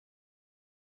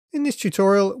In this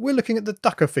tutorial, we're looking at the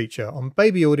ducker feature on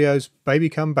Baby Audio's Baby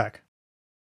Come Back.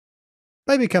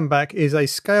 Baby Come Back is a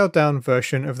scaled down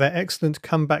version of their excellent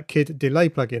Comeback Kid delay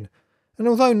plugin, and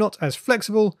although not as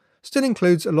flexible, still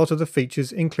includes a lot of the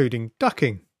features including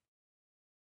ducking.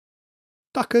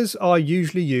 Duckers are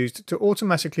usually used to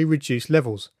automatically reduce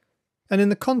levels, and in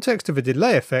the context of a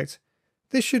delay effect,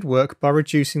 this should work by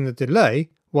reducing the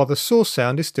delay while the source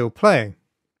sound is still playing.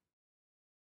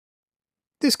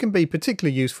 This can be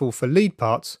particularly useful for lead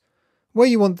parts, where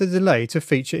you want the delay to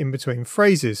feature in between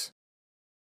phrases.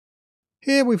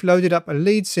 Here we've loaded up a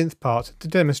lead synth part to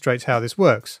demonstrate how this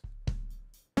works.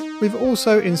 We've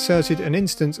also inserted an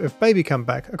instance of Baby Come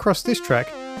Back across this track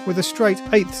with a straight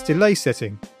 1/8 delay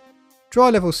setting,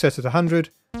 dry level set at 100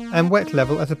 and wet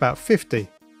level at about 50.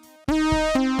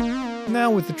 Now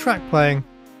with the track playing,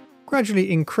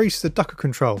 gradually increase the ducker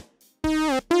control.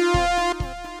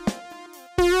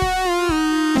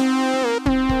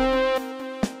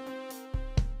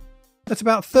 At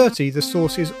about 30, the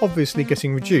source is obviously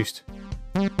getting reduced.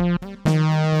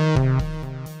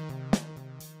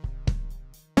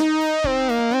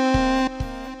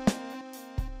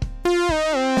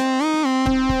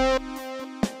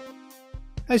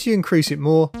 As you increase it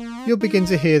more, you'll begin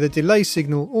to hear the delay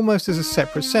signal almost as a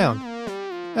separate sound,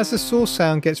 as the source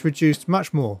sound gets reduced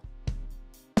much more.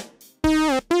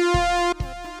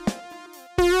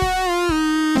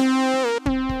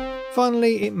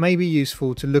 Finally, it may be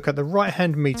useful to look at the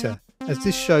right-hand meter, as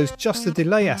this shows just the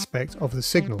delay aspect of the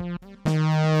signal.